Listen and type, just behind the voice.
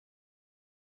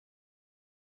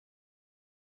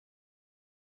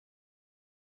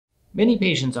Many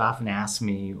patients often ask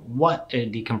me what a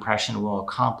decompression will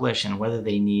accomplish and whether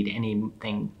they need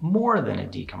anything more than a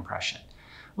decompression.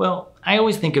 Well, I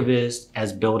always think of it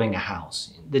as building a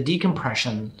house. The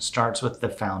decompression starts with the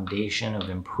foundation of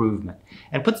improvement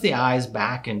and puts the eyes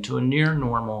back into a near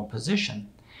normal position.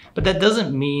 But that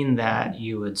doesn't mean that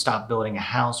you would stop building a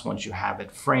house once you have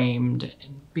it framed,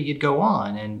 but you'd go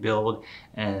on and build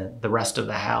the rest of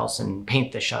the house and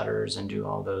paint the shutters and do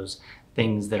all those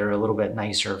things that are a little bit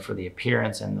nicer for the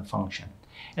appearance and the function.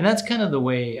 And that's kind of the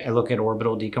way I look at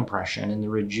orbital decompression and the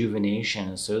rejuvenation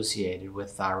associated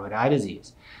with thyroid eye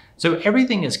disease. So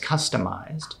everything is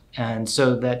customized, and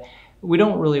so that we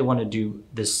don't really want to do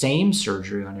the same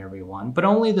surgery on everyone, but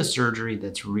only the surgery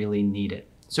that's really needed.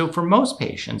 So for most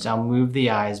patients, I'll move the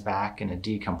eyes back in a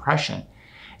decompression.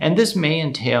 And this may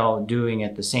entail doing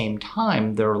at the same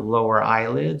time their lower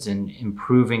eyelids and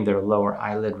improving their lower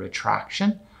eyelid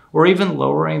retraction, or even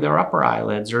lowering their upper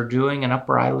eyelids or doing an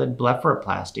upper eyelid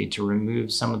blepharoplasty to remove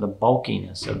some of the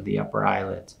bulkiness of the upper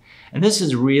eyelids. And this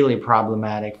is really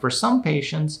problematic for some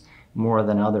patients more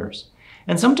than others.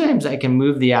 And sometimes I can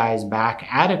move the eyes back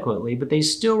adequately, but they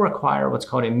still require what's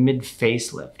called a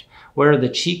mid-facelift, where the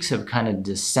cheeks have kind of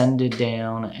descended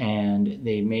down and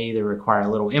they may either require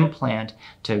a little implant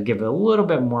to give a little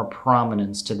bit more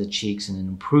prominence to the cheeks and an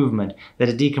improvement that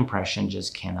a decompression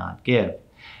just cannot give.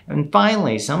 And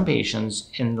finally, some patients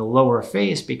in the lower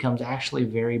face becomes actually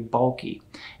very bulky,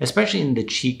 especially in the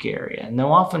cheek area. And they'll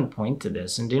often point to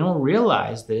this and they don't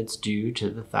realize that it's due to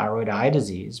the thyroid eye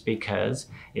disease because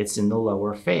it's in the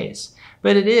lower face.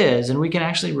 But it is, and we can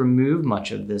actually remove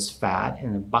much of this fat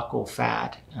in a buccal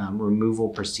fat removal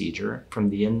procedure from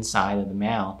the inside of the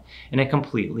mouth in a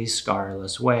completely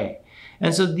scarless way.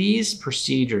 And so these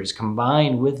procedures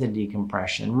combined with the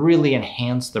decompression really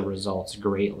enhance the results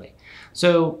greatly.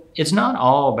 So it's not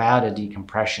all about a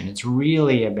decompression. It's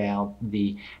really about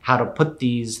how to put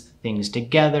these things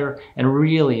together and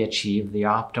really achieve the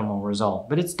optimal result.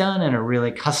 But it's done in a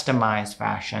really customized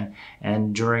fashion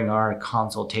and during our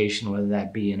consultation, whether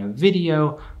that be in a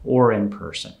video or in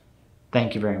person.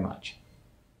 Thank you very much.